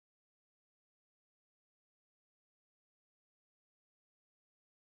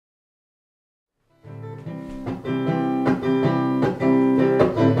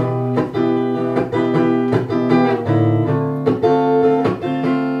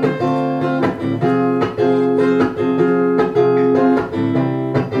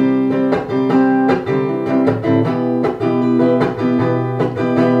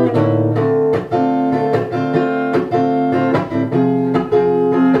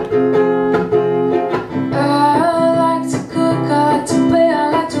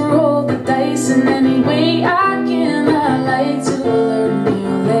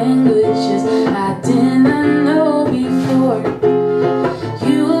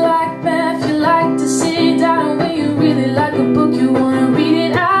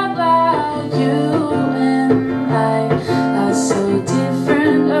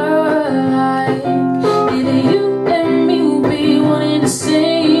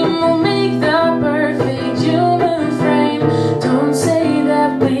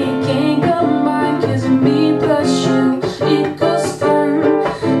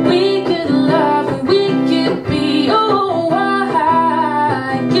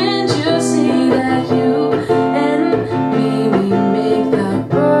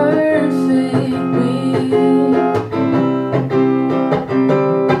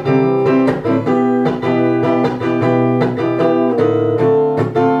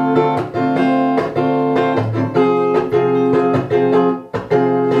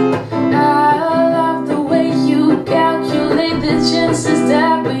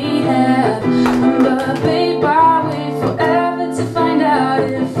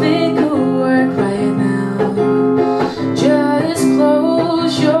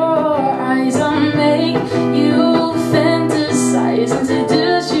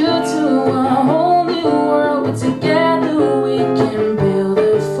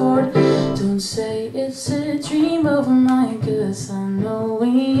it's a dream of mine, 'cause I know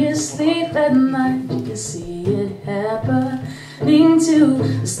when you sleep at night you can see it happening too.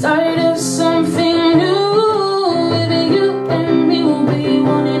 The start of something new. Maybe you and me will be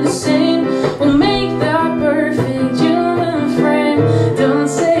one and the same. We'll make that perfect human frame. Don't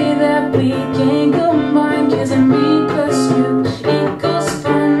say that we can't combine, 'cause in me plus you equals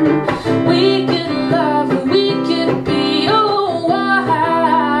fun. We could love, we could be, oh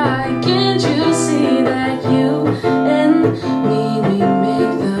why can't you see that you and me, we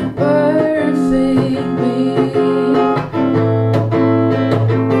make the perfect beat.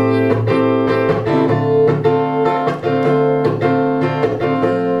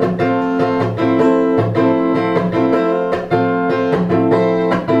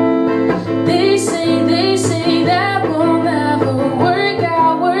 They say that will never work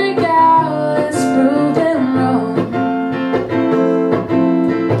out, let's prove them wrong.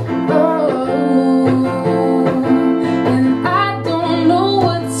 Oh, and I don't know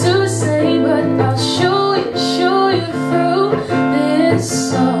what to say, but I'll show you through this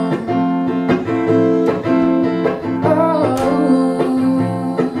song. Oh,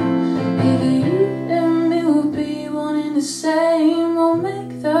 maybe you and me will be one and the same. We'll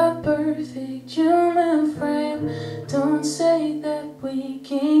make the perfect human frame. Don't say that we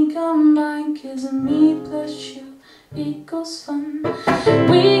can't combine, 'cause me plus you equals fun.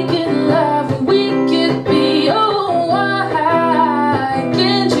 We could love, we could be, oh why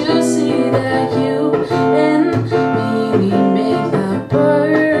can't you see that you and me, we make the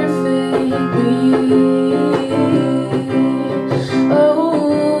perfect beat. Oh,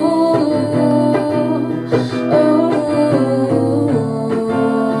 oh,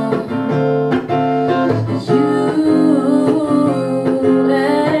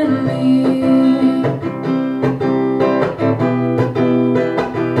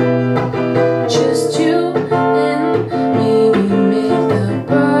 just you and me, we make the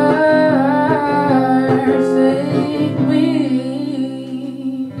perfect beat.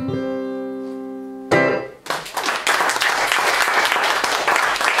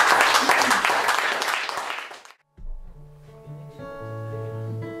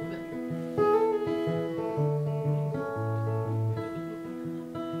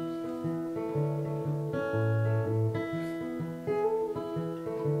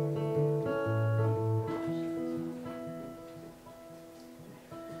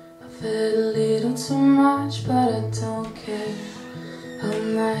 I've had a little too much, but I don't care. All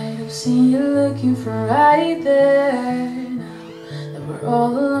night I've seen you looking from right there. Now that we're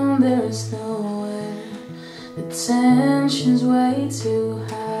all alone, there is nowhere. The tension's way too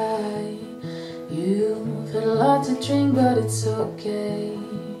high. You've had a lot to drink, but it's okay,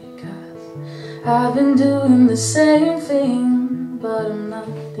 'cause I've been doing the same thing. But I'm not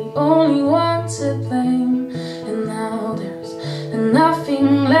the only one to blame. And now there's nothing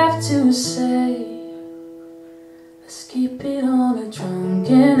left to say. Let's keep it on a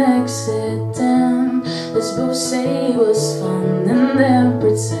drunken accident. Let's both say it was fun and then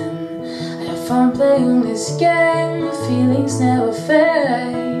pretend I have fun playing this game. The feelings never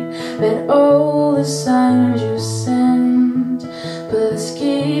fade. Read all the signs you sent, but let's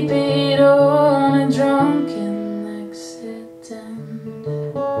keep it on a drunken accident.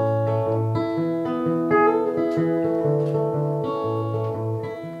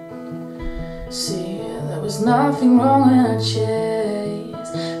 See, there was nothing wrong when I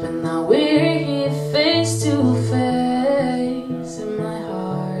chased, but now we're here face to face, and my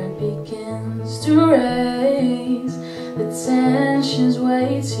heart begins to race. The tension's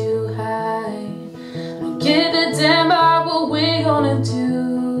way too high. I don't give a damn about what we're gonna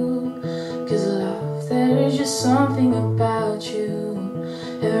do, 'cause love, there is just something about you.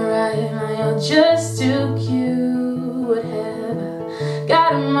 And right now you're just too cute. What have I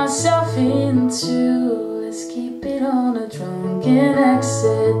gotten myself into? Let's keep it on a drunken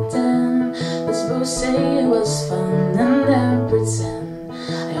accident. Let's both say it was fun and then pretend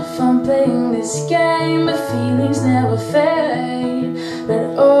I have fun playing this game. But feelings never fade.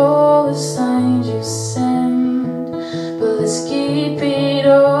 Read all the signs you send, but let's keep it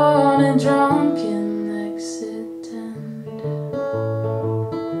on a drunken accident.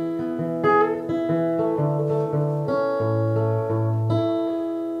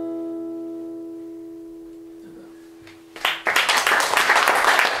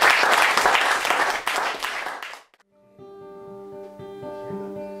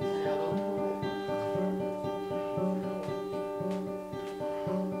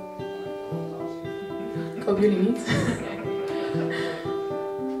 Ik hoop jullie niet.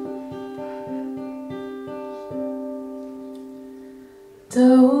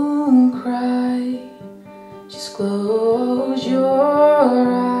 Don't cry.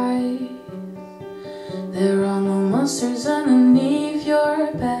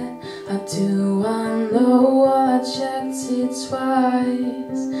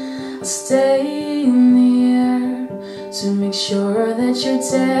 eyes. I'll stay near to make sure that your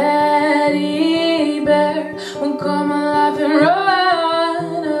teddy bear won't come alive and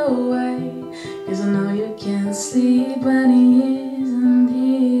run away. 'Cause I know you can't sleep when he isn't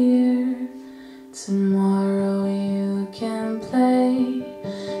here. Tomorrow you can play,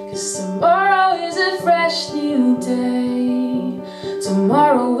 'cause tomorrow is a fresh new day.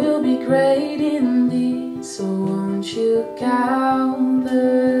 Tomorrow will be great indeed. So won't you count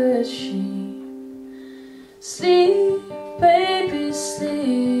the sheep? Sleep, baby,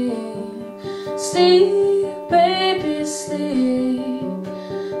 sleep. Sleep, baby, sleep.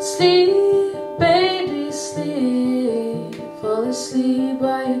 Sleep, baby, sleep. Fall asleep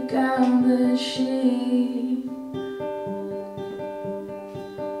while you count the sheep.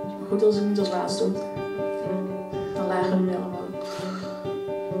 Goed als ik niet als laatste doe. Dan lagen we allemaal.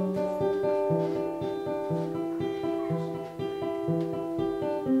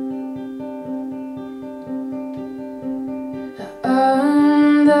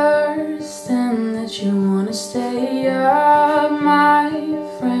 Understand that you wanna stay up, my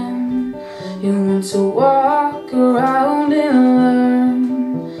friend. You want to walk around and learn,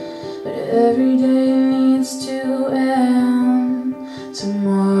 but every day needs to end.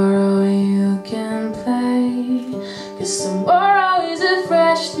 Tomorrow you can play, 'cause tomorrow is a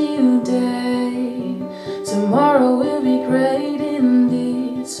fresh new day. Tomorrow will be great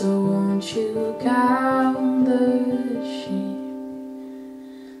indeed. So won't you count the sheep?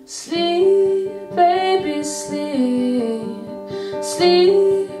 Sleep, baby, sleep.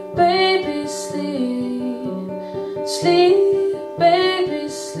 Sleep, baby, sleep. Sleep, baby,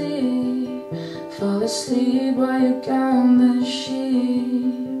 sleep. Fall asleep while you count the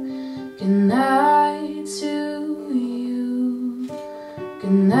sheep. Good night to you.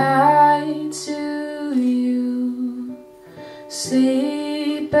 Good night to you.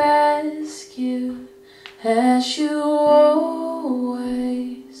 Sleep as cute as you always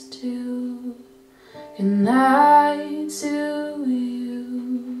do. Good night to you.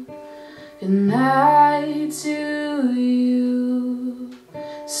 Good night to you.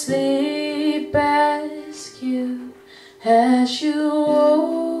 Sleep as cute as you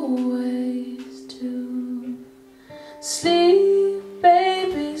always do. Sleep,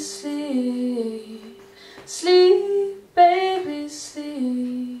 baby, sleep. Sleep, baby,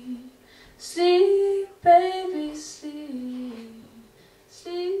 sleep. Sleep, baby, sleep.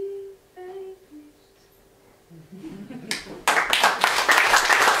 Sleep, baby.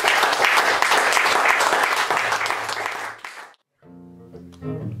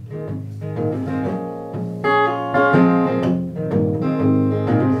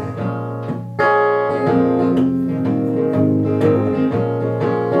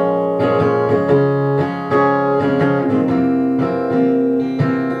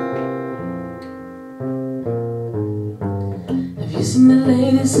 Seen the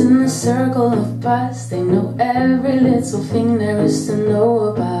ladies in the circle of bus. They know every little thing there is to know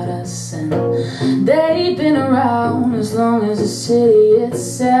about us, and they've been around as long as the city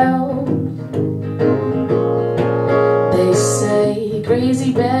itself. They say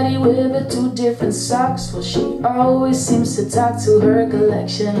crazy Betty with her 2 different socks. Well, she always seems to talk to her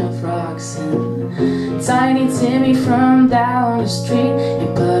collection of rocks. And Tiny Timmy from down the street, he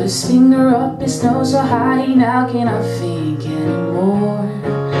put his finger up his nose so high he now cannot think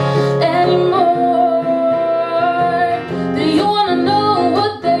anymore. Do you wanna know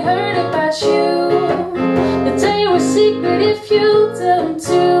what they heard about you? They tell you a secret if you tell them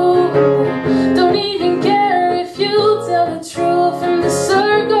to. Don't even care if you tell the truth. In the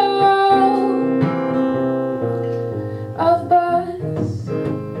circle of buzz,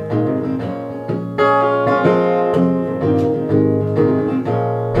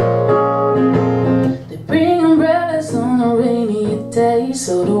 they bring umbrellas on a rainy day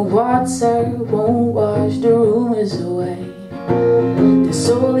so the water won't wash the rumors away. This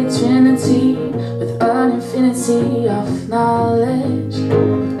holy trinity with an infinity of knowledge,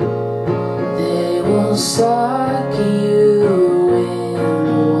 they will suck you in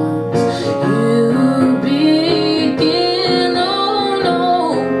once you begin. Oh no,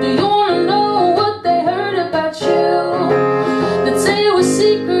 do you wanna know what they heard about you? They tell you a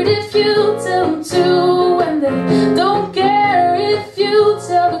secret if you tell them to, and they don't care if you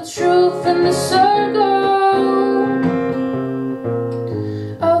tell the truth. In the circle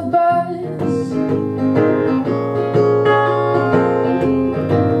of buzz,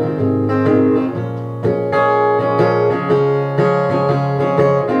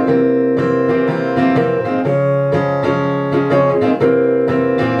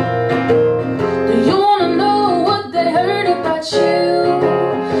 do you wanna know what they heard about you?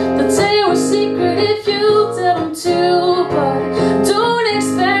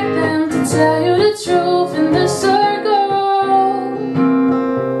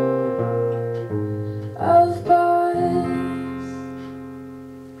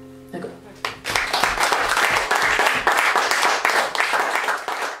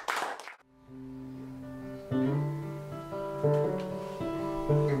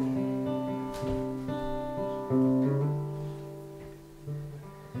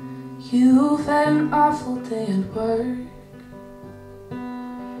 You've had an awful day at work.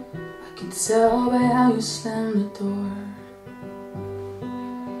 I can tell by how you slam the door.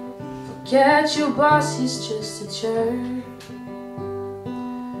 Forget your boss, he's just a jerk.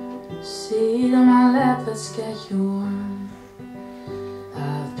 Sit on my lap, let's get you warm.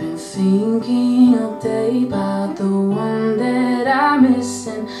 I've been thinking all day about the one that I miss,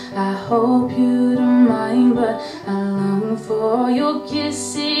 and I hope you don't mind, but I long for your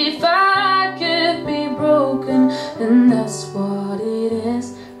kiss. If I could be broken, then that's what it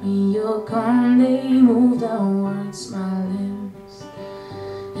is. When you're gone, they move downwards my limbs,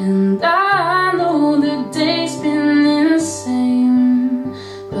 and I know the day's been insane,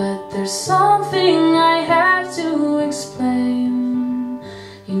 but there's something I have to explain.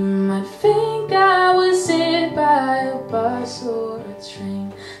 You might think I was hit by a bus or a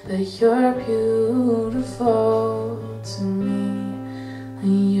train, but you're beautiful to me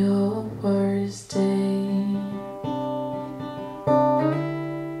on your worst day.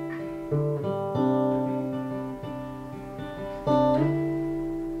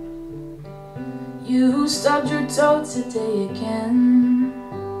 You stubbed your toe today again.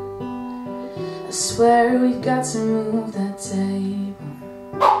 I swear we've got to move that table.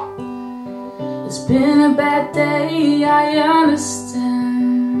 It's been a bad day, I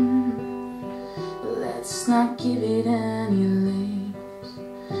understand, but let's not give it any labels.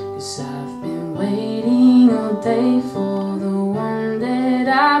 'Cause I've been waiting all day for the one that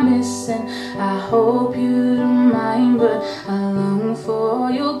I miss, and I hope you don't mind, but I long for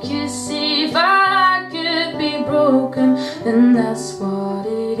your kiss. If I could be broken, then that's what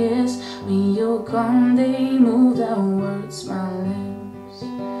it is. When you're gone, they move downwards my limbs,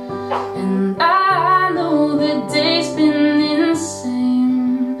 and I know the day's been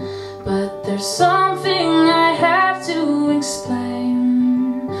insane, but there's something I have to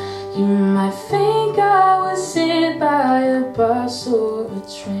explain. You might think I was hit by a bus or a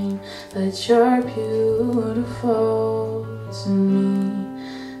train, but you're beautiful to me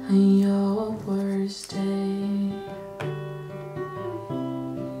on your worst day.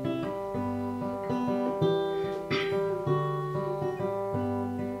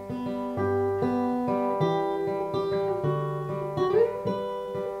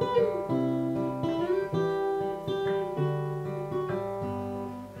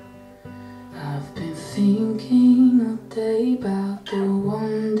 I've been thinking all day about the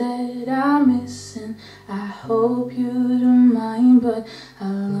one that I miss, and I hope you don't mind, but I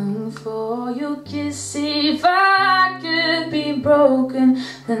long for your kiss. If I could be broken,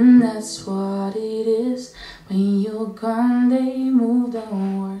 then that's what it is. When you're gone, they move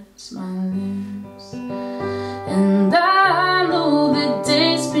downwards my limbs, and I know the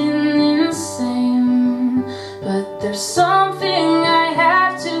day's been insane, but there's something I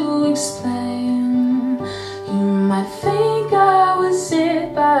have to explain. You might think I was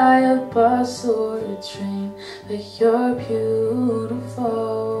hit by a bus or a train, but you're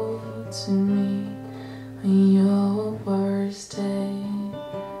beautiful to me on your worst day.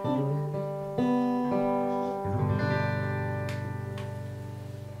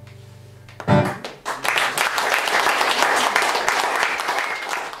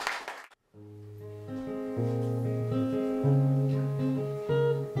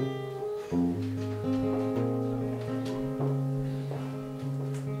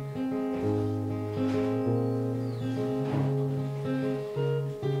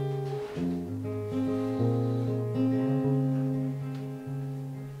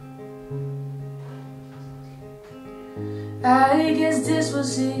 I guess this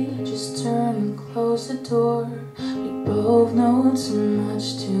was it, just turn and close the door. We both know too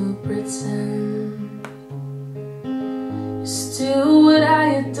much to pretend. You're still what I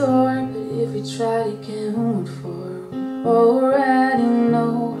adore, but if we tried again, what for? We already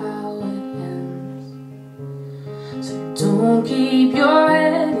know how it ends. So don't keep your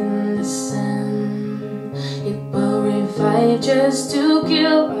head in the sand. It will revive just to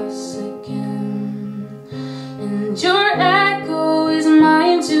kill us again. And your echo is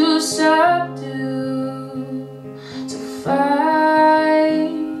mine to subdue. So finally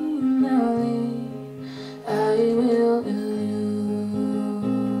I will elude.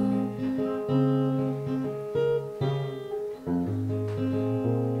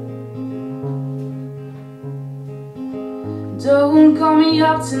 Don't call me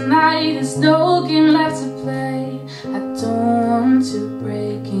up tonight, there's no game left to play. I don't want to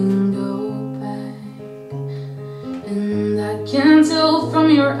break and go back, and I can tell from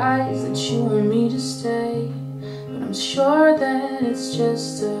your eyes that you want me to stay, but I'm sure that it's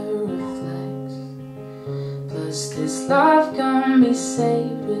just a reflex. But 'cause this love can be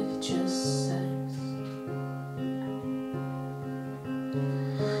saved with just sex.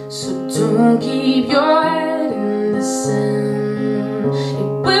 So don't keep your head in the sand. It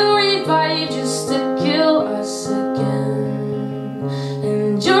will revive just to kill us again,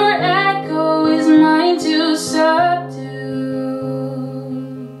 and your echo is mine to subdue.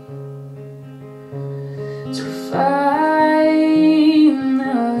 To finally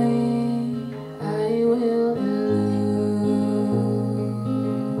I will elude,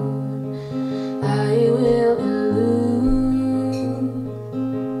 I will elude,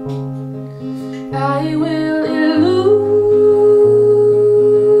 I will elude.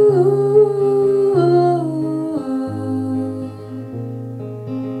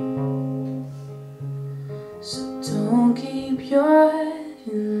 So don't keep your head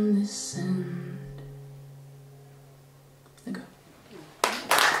in the sand.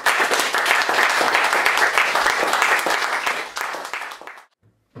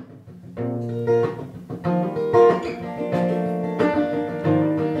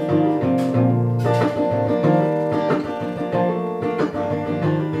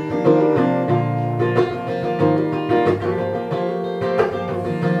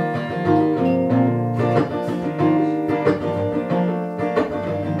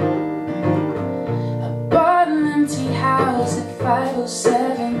 House at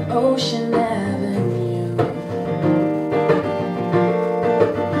 507 Ocean Avenue.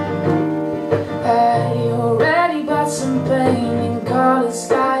 I already bought some painting, colors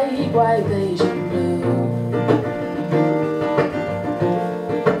like white, beige and blue.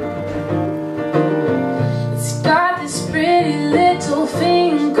 It's got this pretty little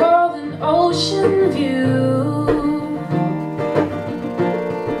thing called an ocean view.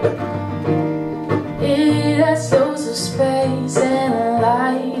 It has loads of space and a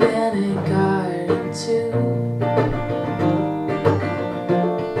light and a garden too.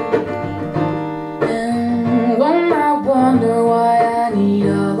 And one might wonder why I need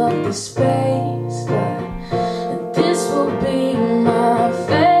all of the space, but this will be my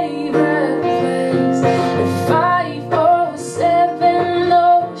favorite place. At 507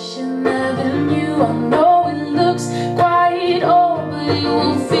 Ocean Avenue, I know it looks quite old, but it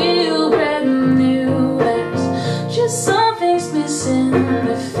will feel brand new. Something's missing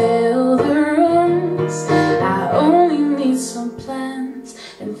to fill the rooms. I only need some plants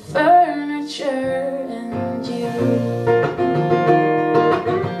and furniture and you.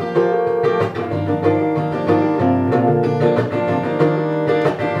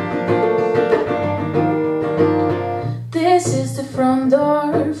 This is the front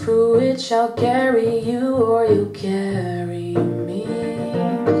door through which I'll carry you, or you'll carry me.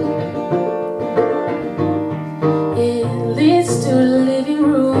 Leads to the living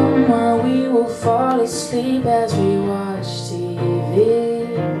room where we will fall asleep as we watch TV.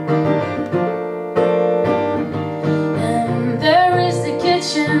 And there is the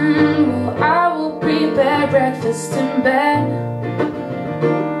kitchen where I will prepare breakfast in bed,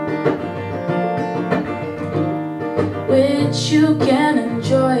 which you can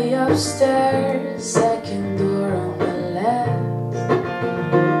enjoy upstairs, second door on the left.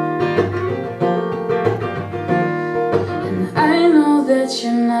 I know that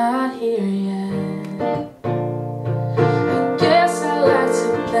you're not here yet. I guess I like to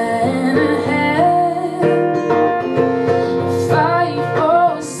plan ahead.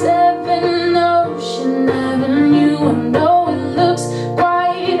 507 Ocean Avenue, I know it looks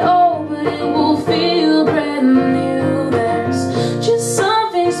quite old, but it will feel brand new. There's just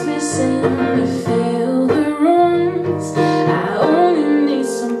something's missing to fill the rooms. I only need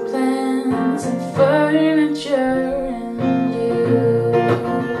some plants and furniture.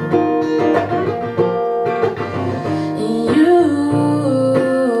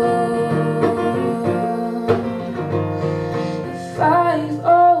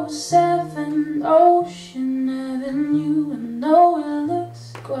 507 Ocean Avenue, I know it looks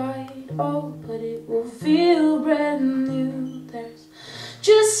quite old, but it will feel brand new. There's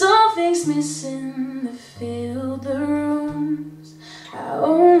just something's missing to fill the rooms. I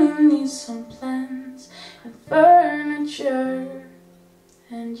only need some plants and furniture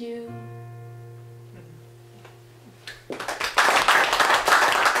and you.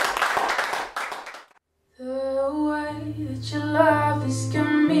 The way that your love has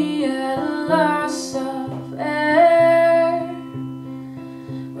got me at a loss of air.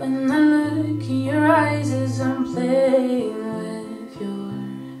 When I look in your eyes as I'm playing with your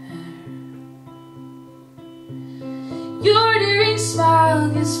hair, your daring smile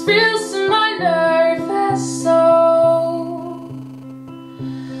gives thrills to my nervous soul.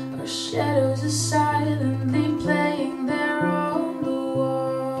 Our shadows are silently playing.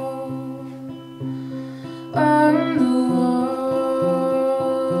 on the wall,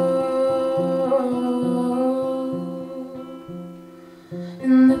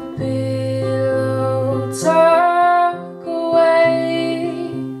 and the pillow talk away,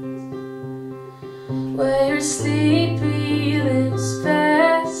 where your sleepy lips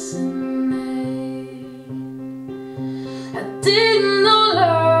fascinate. I didn't know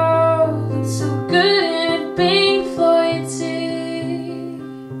love looked so good in a pink floyded,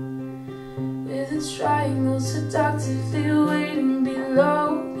 with a triangle seductively waiting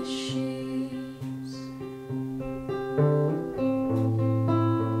below the sheets.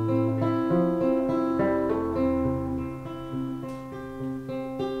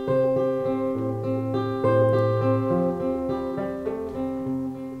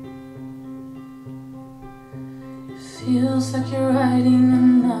 Feels like you're writing a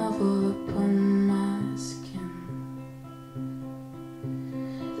novel upon my skin.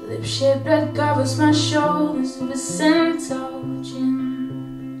 Lip-shaped blood covers my shoulders with a scent of gin.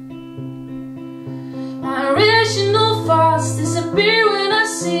 My original thoughts disappear when I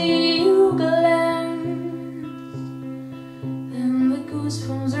see you glance. Then the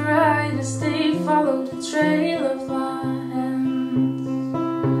goosebumps ride as they follow the trail of my hands.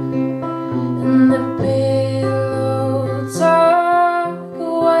 And the talk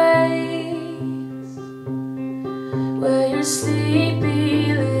away, where your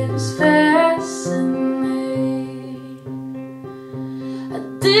sleepy lips fascinate. I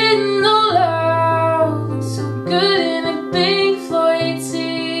didn't know love looked so good in a pink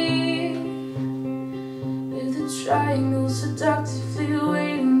floyded, with a triangle seductively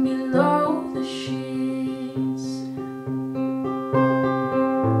waiting below the sheets.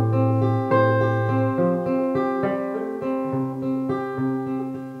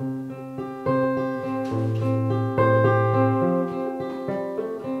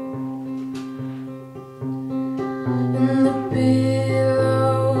 And the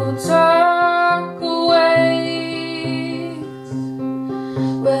pillow talk away,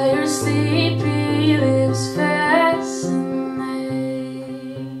 where your sleepy lips fascinate.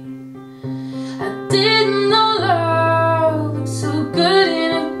 I didn't know love looked so good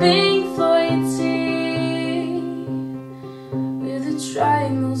in a pink floyded, with a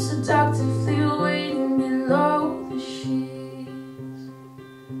triangle seductively waiting below the sheets.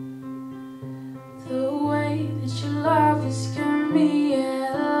 The way that your love has got me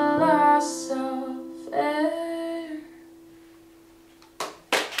at a loss of air.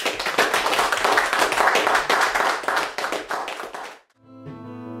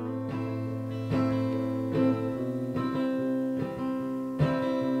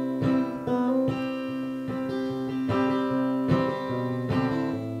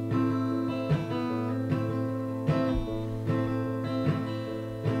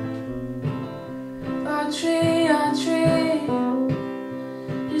 Audrey,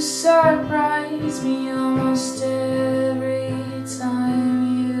 you surprise me almost every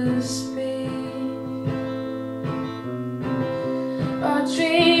time you speak.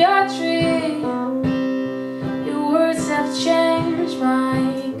 Audrey, your words have changed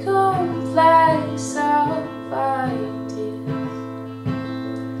my complex of ideas,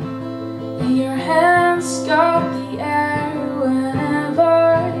 and your hands sculpt the air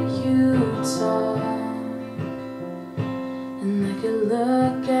whenever you talk. And I could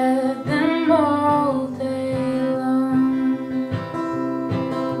look at them all day long.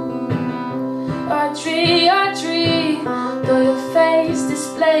 Audrey, though your face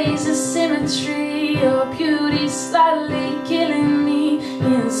displays a symmetry, your beauty slightly killing me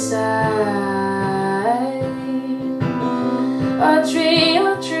inside. Audrey,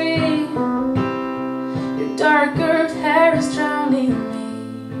 your dark curved hair is drowning me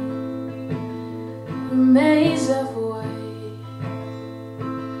in a maze of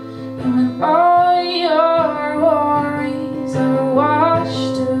when all your worries are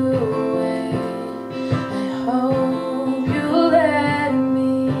washed away. I hope you let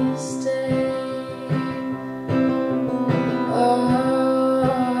me stay.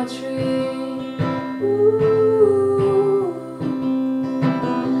 Audrey, ooh.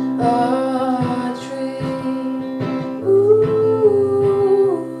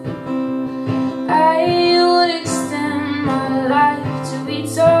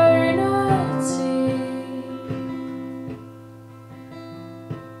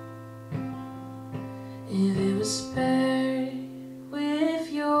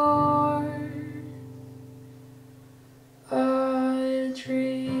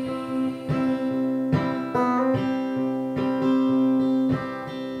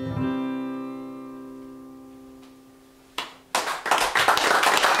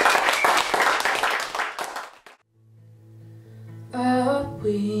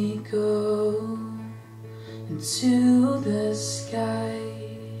 we go into the sky,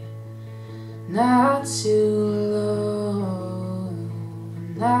 not too low,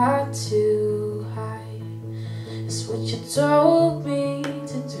 not too high. It's what you told me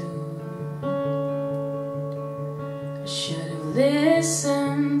to do. I should have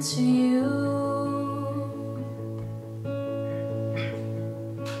listened to you.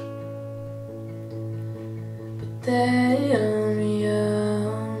 But then I'm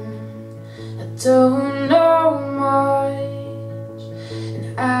young, I don't know much, and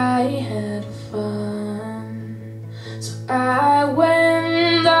I had fun. So I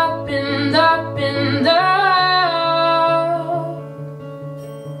went up and up and up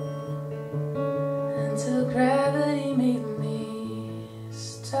until gravity made me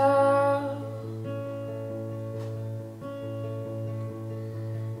stop.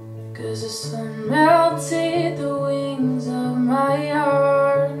 'Cause the sun melted the wings of my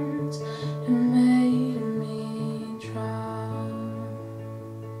heart and made me drown.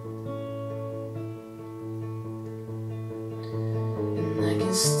 And I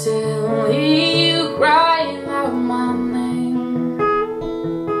can still hear you crying out my name.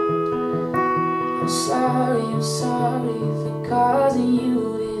 I'm sorry for causing you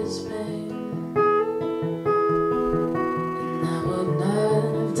this pain. And I would not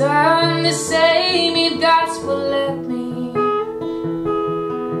have done the same if God's would let me.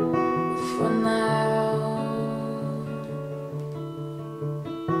 But for now,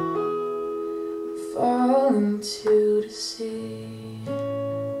 I'm falling to the sea.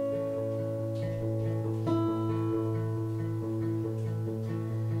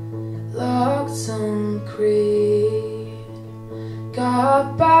 Locked on creed, got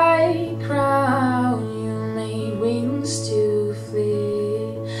by crown. You made wings to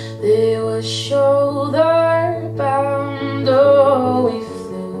flee. They were shoulder bound. Oh, we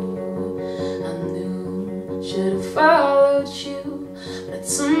flew. I knew should have followed you, but I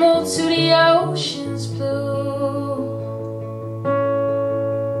tumbled to the ocean's blue.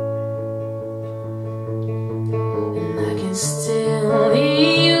 And I can still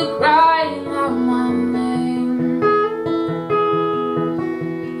hear you crying out my name.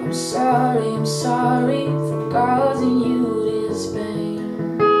 I'm sorry for causing you this pain.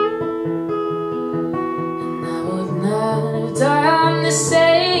 And I would not have done the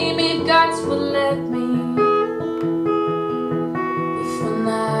same if God would let me. But for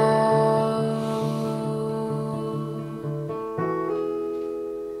now,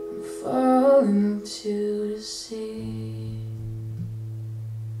 I'm falling to the sea.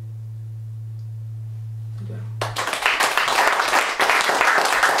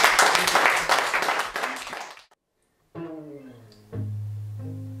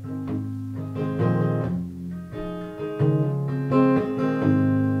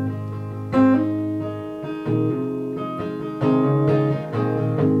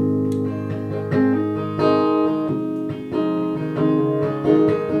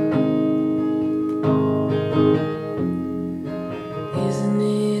 Isn't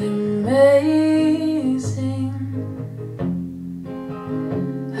it amazing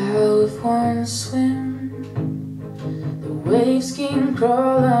how if one swim, the waves can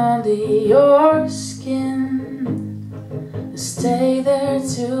crawl under your skin and stay there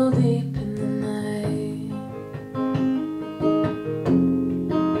till deep in the night.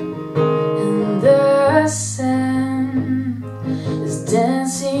 And the sand is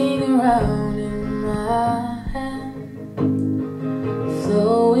dancing around in my hand,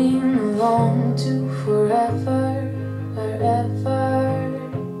 flowing along to forever, wherever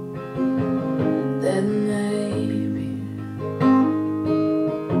that may be.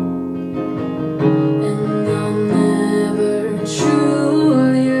 And I'll never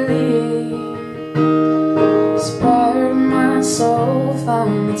truly leave. This part of my soul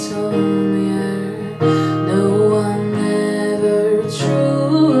found its home here. No, I'll never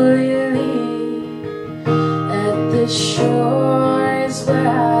truly leave. At the shore is where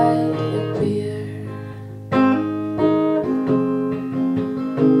I appear.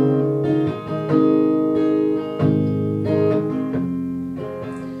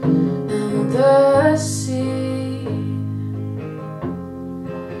 Now the sea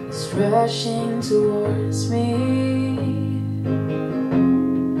is rushing towards me.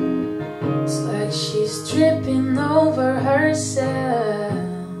 It's like she's tripping over herself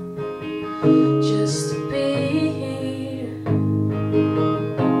just to be here.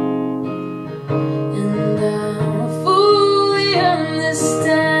 And I fully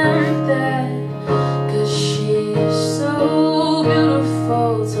understand that, 'cause she's so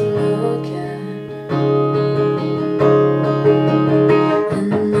beautiful to look at. And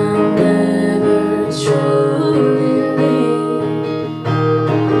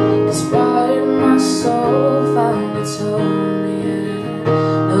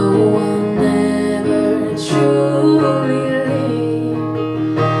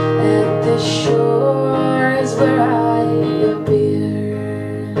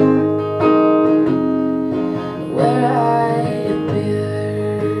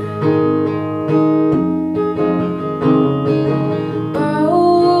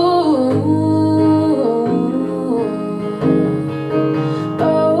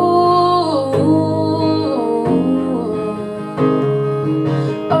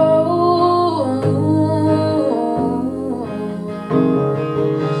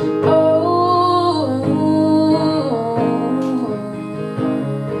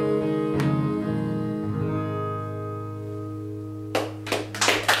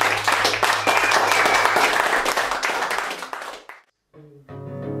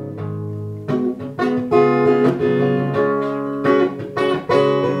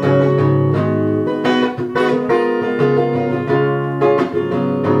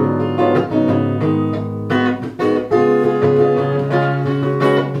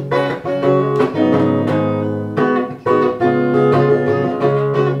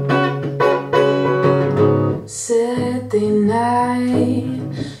way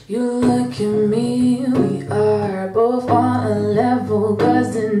you look at me, we are both on a level,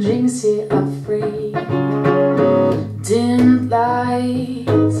 'cause the drinks here are free. Dim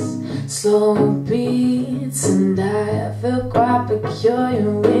lights, slow beats, and I feel quite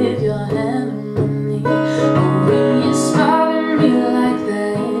peculiar with your hand on me. Oh, when you smile at me like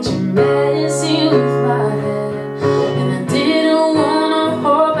that, you're messing with my head. And I didn't wanna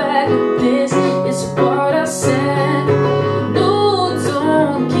hold back with this, it's what I said. No,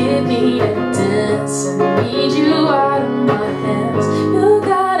 don't give me a dance, I need you out of my hands. You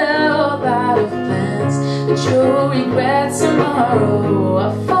got a whole lot of plans, but you'll regret tomorrow. I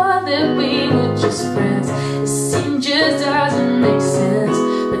thought that we were just friends, it seems just doesn't make sense.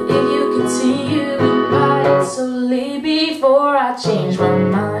 But if you continue in my head, so leave before I change my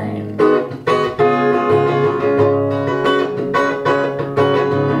mind.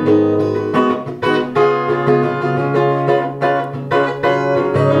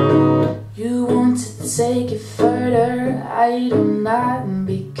 You wanted to take it further, I don't mind,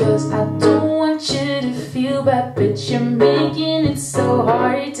 because I don't want you to feel bad, but you're making it so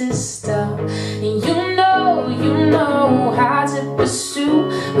hard to stop. And you know how to pursue,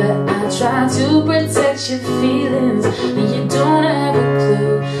 but I try to protect your feelings, and you don't have a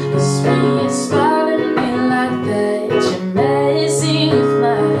clue. 'Cause when you smile at me like that, you're messing with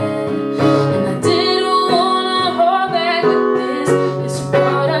my head. And I didn't wanna hold back with this, it's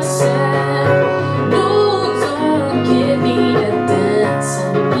what I said. No, don't give me that dance,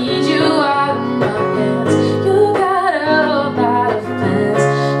 I need you out of my hands. You got a whole lot of plans,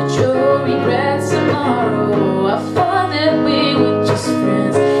 but you'll regret tomorrow. I thought that we were just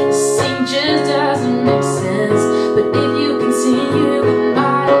friends, it seems just doesn't make sense. But if you continue with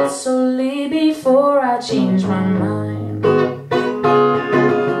my head, so leave before I change my mind.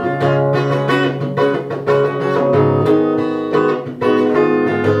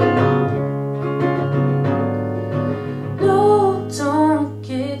 No, don't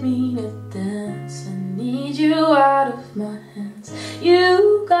give me the dance, I need you out of my hands.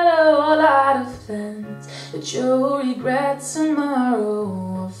 You got a whole lot of plans, but you'll regret tomorrow.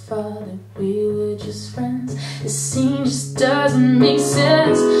 I thought that we were just friends, it seems just doesn't make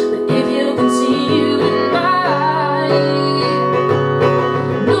sense. But if you continue in my head,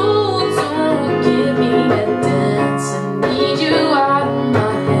 no, don't give me that dance, I need you out of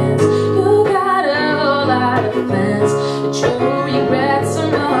my hands. You got a whole lot of plans, but you'll regret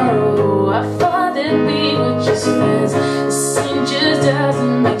tomorrow. I thought that we were just friends, it seems just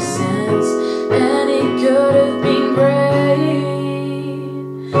doesn't make sense. And it could have been great,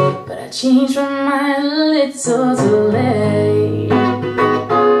 but I changed my mind a little too late.